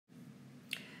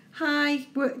Hi,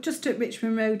 we're just at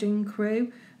Richmond Road in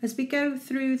Crewe. As we go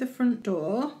through the front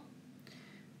door,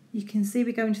 you can see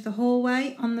we go into the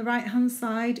hallway. On the right hand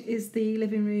side is the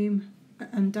living room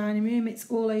and dining room. It's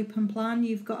all open plan.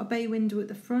 You've got a bay window at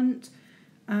the front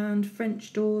and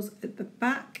French doors at the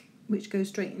back, which go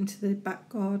straight into the back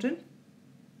garden.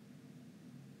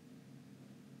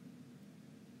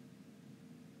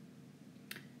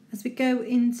 As we go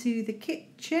into the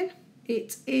kitchen,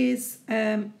 it is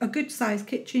a good sized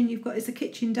kitchen. It's a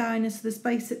kitchen diner, so there's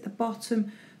space at the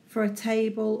bottom for a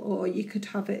table, or you could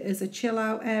have it as a chill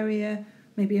out area,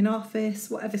 maybe an office,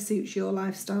 whatever suits your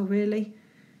lifestyle really.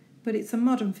 But it's a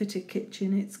modern fitted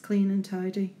kitchen, it's clean and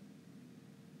tidy.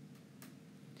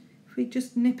 If we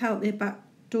just nip out the back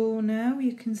door now,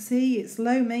 you can see it's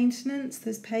low maintenance.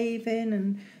 There's paving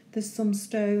and there's some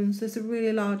stones. There's a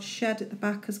really large shed at the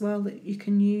back as well that you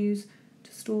can use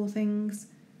to store things.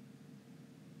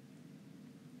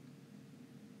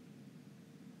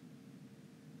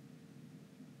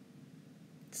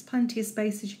 There's plenty of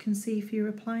space, as you can see, for your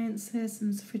appliances,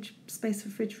 and there's space for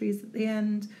fridge freezer at the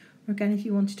end. Or again, if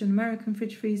you wanted an American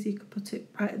fridge freezer, you could put it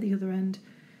right at the other end.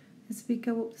 As we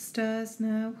go up the stairs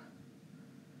now,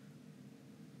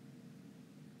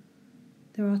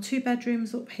 there are 2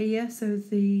 bedrooms up here. So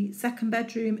the second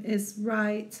bedroom is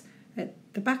right at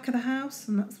the back of the house,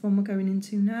 and that's the one we're going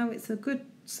into now. It's a good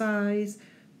size.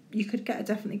 You could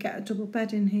definitely get a double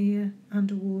bed in here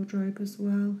and a wardrobe as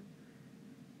well.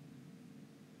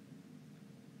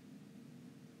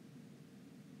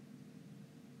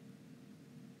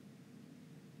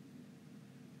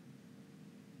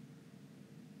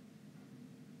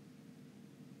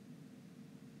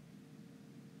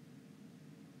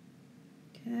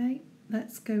 Okay,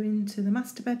 let's go into the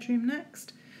master bedroom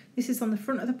next. This is on the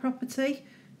front of the property.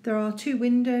 There are 2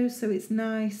 windows, so it's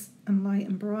nice and light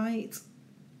and bright.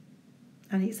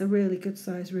 And it's a really good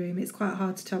size room. It's quite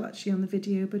hard to tell actually on the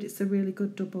video, but it's a really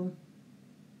good double.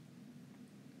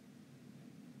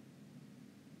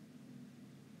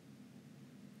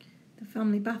 The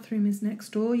family bathroom is next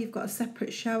door. You've got a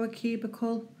separate shower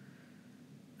cubicle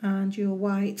and your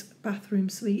white bathroom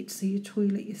suite, so your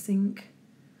toilet, your sink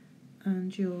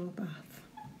and your bath.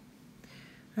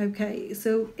 Okay,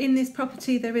 so in this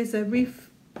property there is a roof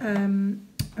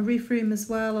room as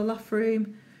well, a loft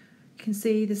room. You can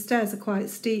see the stairs are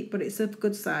quite steep, but it's a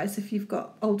good size. If you've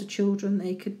got older children,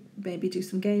 they could maybe do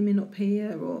some gaming up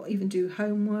here or even do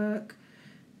homework.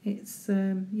 It's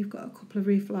you've got a couple of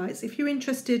roof lights. If you're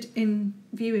interested in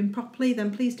viewing properly,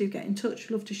 then please do get in touch.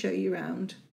 We'd love to show you around.